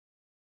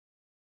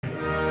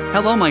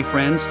Hello my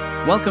friends,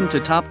 welcome to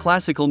Top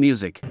Classical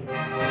Music.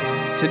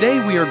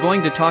 Today we are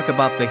going to talk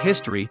about the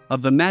history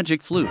of the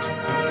Magic Flute.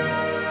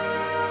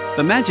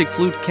 The Magic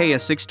Flute K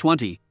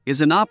 620 is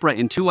an opera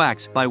in 2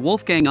 acts by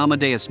Wolfgang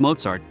Amadeus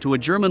Mozart to a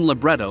German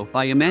libretto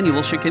by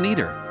Emanuel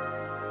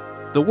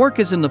Schikaneder. The work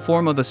is in the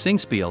form of a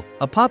Singspiel,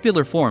 a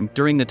popular form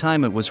during the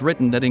time it was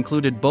written that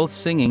included both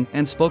singing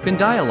and spoken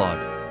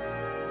dialogue.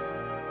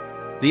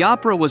 The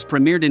opera was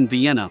premiered in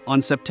Vienna on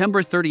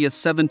September 30,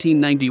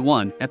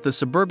 1791 at the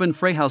suburban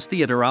Freihaus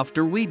Theater auf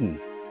der Wieden.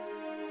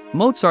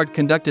 Mozart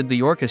conducted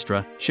the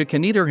orchestra.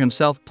 Schikaneder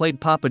himself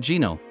played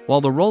Papageno, while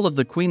the role of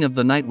the Queen of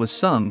the Night was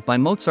sung by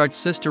Mozart's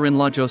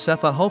sister-in-law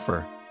Josepha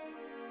Hofer.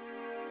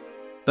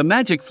 The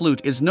Magic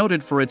Flute is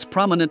noted for its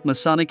prominent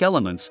Masonic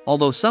elements,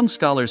 although some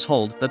scholars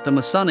hold that the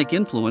Masonic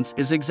influence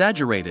is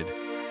exaggerated.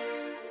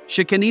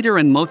 Schikaneder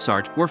and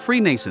Mozart were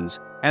Freemasons,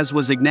 as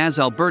was Ignaz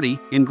Alberti,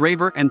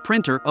 engraver and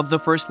printer of the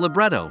first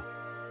libretto.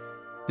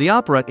 The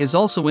opera is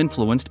also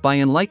influenced by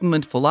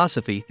Enlightenment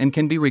philosophy and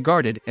can be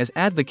regarded as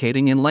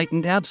advocating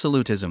enlightened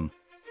absolutism.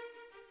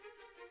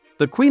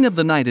 The Queen of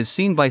the Night is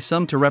seen by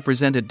some to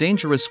represent a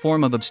dangerous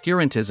form of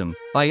obscurantism,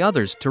 by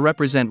others to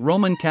represent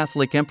Roman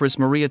Catholic Empress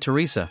Maria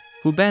Theresa,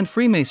 who banned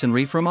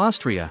Freemasonry from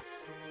Austria.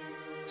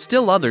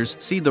 Still others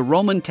see the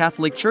Roman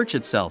Catholic Church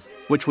itself,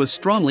 which was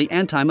strongly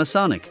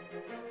anti-Masonic.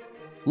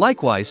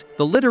 Likewise,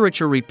 the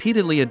literature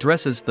repeatedly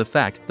addresses the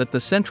fact that the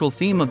central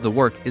theme of the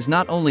work is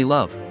not only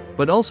love,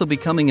 but also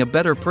becoming a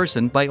better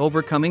person by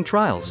overcoming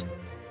trials.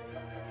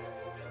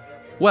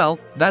 Well,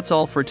 that's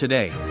all for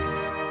today.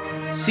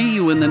 See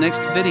you in the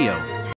next video.